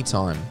cancel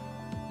anytime.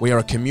 We are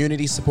a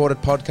community-supported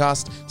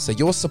podcast, so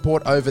your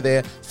support over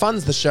there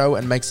funds the show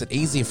and makes it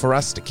easier for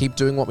us to keep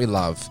doing what we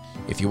love.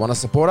 If you want to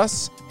support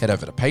us, head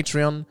over to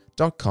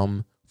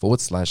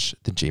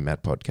patreon.com/the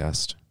GMAT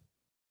podcast.